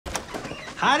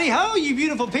Howdy ho, you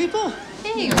beautiful people.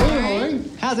 Hey, Warren.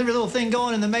 How's every little thing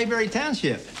going in the Mayberry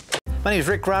Township? My name is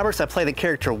Rik Roberts. I play the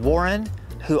character Warren,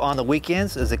 who on the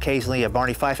weekends is occasionally a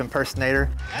Barney Fife impersonator.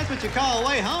 That's what you call a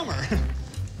way homer.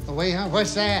 A way home?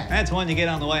 What's that? That's one you get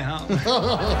on the way home.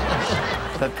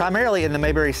 But primarily in the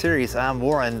Mayberry series, I'm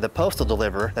Warren, the postal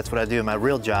deliverer. That's what I do in my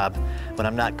real job when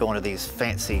I'm not going to these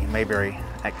fancy Mayberry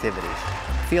activities.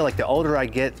 I feel like the older I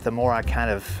get, the more I kind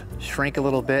of shrink a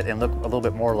little bit and look a little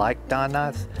bit more like Don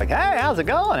Knotts. Like, hey, how's it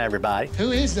going, everybody?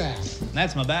 Who is that?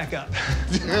 That's my backup.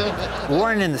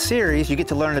 Warren in the series, you get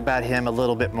to learn about him a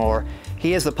little bit more.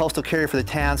 He is the postal carrier for the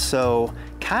town, so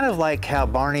kind of like how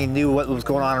Barney knew what was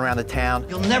going on around the town.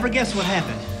 You'll never guess what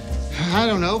happened. I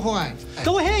don't know why.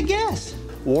 Go ahead, guess.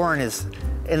 Warren is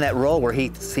in that role where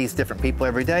he sees different people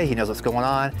every day. He knows what's going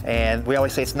on. And we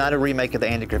always say it's not a remake of the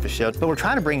Andy Griffith Show, but we're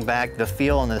trying to bring back the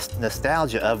feel and the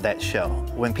nostalgia of that show,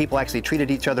 when people actually treated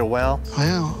each other well.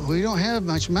 Well, we don't have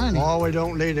much money. Oh, we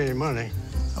don't need any money.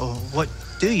 Oh, what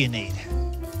do you need?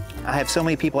 I have so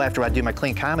many people after I do my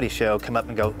clean comedy show come up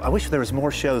and go, I wish there was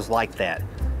more shows like that.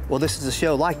 Well, this is a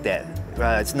show like that.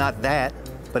 It's not that,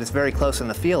 but it's very close in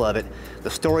the feel of it. The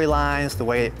storylines, the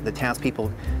way the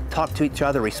townspeople talk to each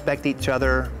other, respect each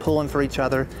other, pulling for each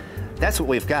other. That's what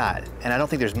we've got, and I don't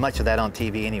think there's much of that on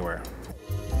TV anywhere.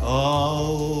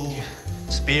 Oh,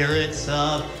 spirits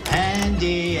of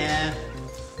Andy and...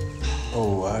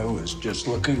 Oh, I was just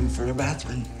looking for a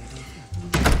bathroom.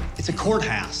 It's a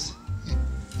courthouse.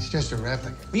 It's just a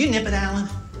replica. Will you nip it, Alan?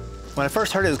 When I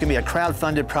first heard it was gonna be a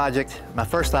crowd-funded project, my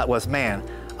first thought was, man,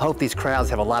 I hope these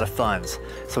crowds have a lot of funds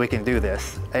so we can do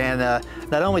this. And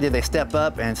not only did they step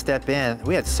up and step in,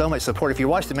 we had so much support. If you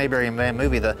watch the Mayberry Man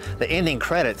movie, the ending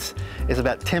credits is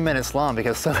about 10 minutes long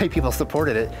because so many people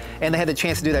supported it. And they had the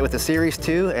chance to do that with the series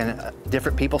too, and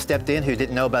different people stepped in who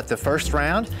didn't know about the first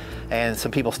round, and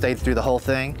some people stayed through the whole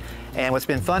thing. And what's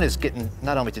been fun is getting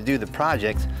not only to do the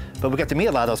project, but we got to meet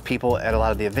a lot of those people at a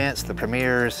lot of the events, the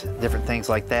premieres, different things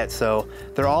like that. So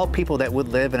they're all people that would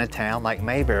live in a town like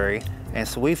Mayberry. And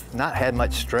so we've not had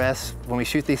much stress. When we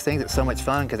shoot these things, it's so much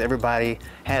fun because everybody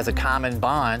has a common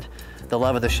bond, the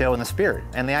love of the show and the spirit.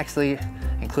 And they actually,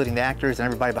 including the actors and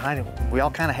everybody behind it, we all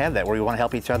kind of have that where we want to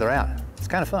help each other out. It's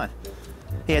kind of fun.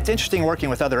 Yeah, it's interesting working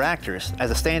with other actors.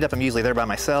 As a stand-up, I'm usually there by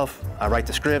myself. I write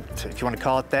the script, if you want to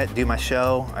call it that, do my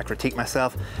show, I critique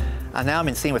myself. Now I'm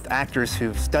in scene with actors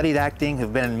who've studied acting,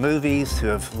 who've been in movies, who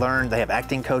have learned, they have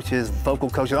acting coaches, vocal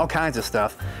coaches, all kinds of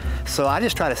stuff. So I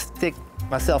just try to stick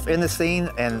myself in the scene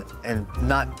and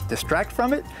not distract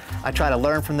from it. I try to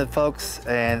learn from the folks,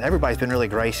 and everybody's been really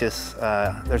gracious.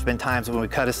 There's been times when we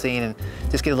cut a scene and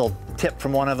just get a little tip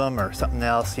from one of them or something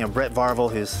else. You know,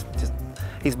 Varvel,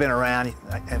 he's been around.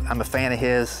 I'm a fan of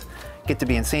his. Get to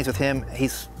be in scenes with him.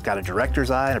 He's got a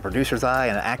director's eye and a producer's eye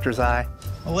and an actor's eye.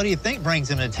 Well, what do you think brings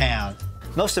him to town?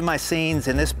 Most of my scenes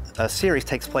in this series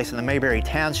takes place in the Mayberry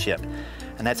Township.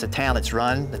 And that's a town that's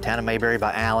run, the town of Mayberry,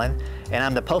 by Alan. And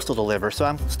I'm the postal deliverer, so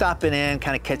I'm stopping in,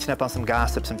 kind of catching up on some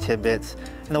gossip, some tidbits.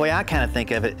 And the way I kind of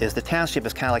think of it is the township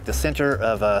is kind of like the center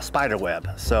of a spider web.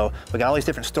 So we got all these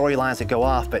different storylines that go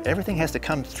off, but everything has to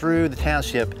come through the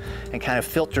township and kind of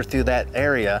filter through that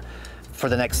area for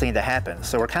the next scene to happen.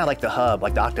 So we're kind of like the hub,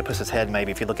 like the octopus's head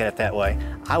maybe, if you look at it that way.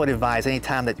 I would advise any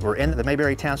time that we're in the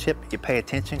Mayberry Township, you pay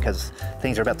attention because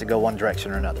things are about to go one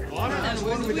direction or another.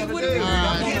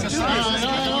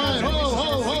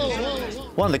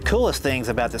 One of the coolest things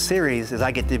about the series is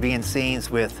I get to be in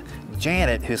scenes with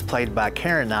Janet, who's played by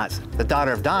Karen Knotts, the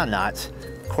daughter of Don Knotts,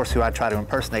 of course, who I try to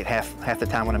impersonate half the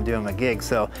time when I'm doing my gig.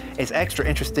 So it's extra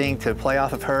interesting to play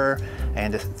off of her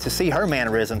and to see her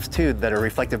mannerisms too that are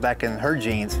reflected back in her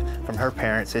genes from her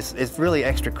parents. It's really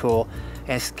extra cool,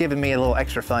 and it's giving me a little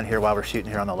extra fun here while we're shooting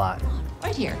here on the lot.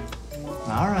 Right here.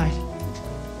 All right.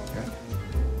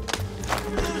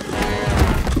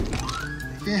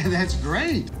 Yeah, that's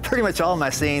great. Pretty much all of my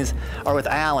scenes are with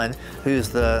Alan, who's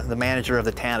the manager of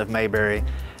the town of Mayberry.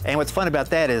 And what's fun about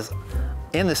that is,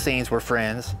 in the scenes we're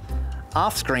friends,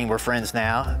 off screen we're friends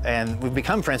now, and we've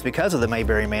become friends because of the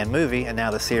Mayberry Man movie and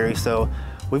now the series. So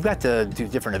we've got to do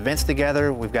different events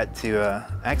together. We've got to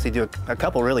actually do a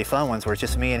couple really fun ones where it's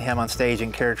just me and him on stage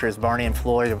in character as Barney and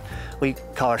Floyd. We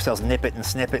call ourselves Nip It and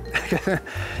Snip It.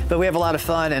 But we have a lot of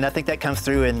fun, and I think that comes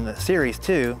through in the series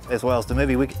too, as well as the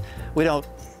movie. We don't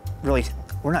really,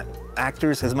 we're not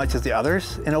actors as much as the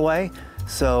others in a way.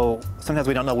 So sometimes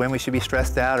we don't know when we should be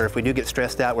stressed out, or if we do get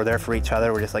stressed out, we're there for each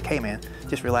other. We're just like, hey man,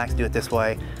 just relax, do it this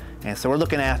way. And so we're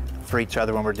looking out for each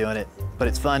other when we're doing it. But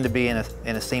it's fun to be in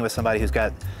a scene with somebody who's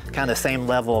got kind of the same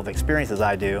level of experience as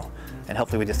I do, and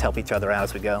hopefully we just help each other out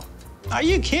as we go. Are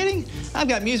you kidding? I've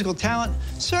got musical talent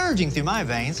surging through my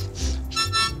veins.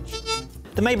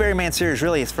 The Mayberry Man series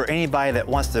really is for anybody that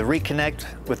wants to reconnect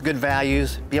with good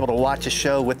values, be able to watch a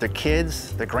show with their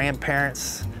kids, their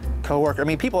grandparents, co-workers. I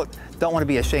mean, people don't want to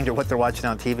be ashamed of what they're watching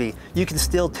on TV. You can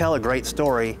still tell a great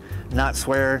story, not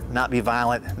swear, not be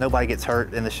violent, nobody gets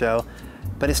hurt in the show,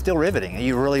 but it's still riveting, and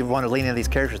you really want to lean into these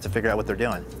characters to figure out what they're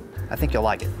doing. I think you'll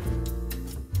like it.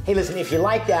 Hey, listen, if you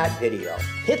like that video,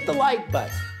 hit the like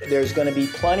button. There's going to be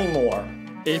plenty more.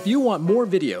 If you want more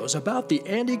videos about The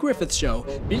Andy Griffith Show,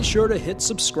 be sure to hit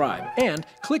subscribe and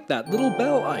click that little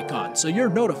bell icon so you're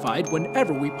notified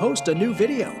whenever we post a new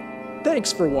video.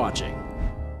 Thanks for watching.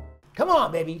 Come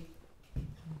on, baby.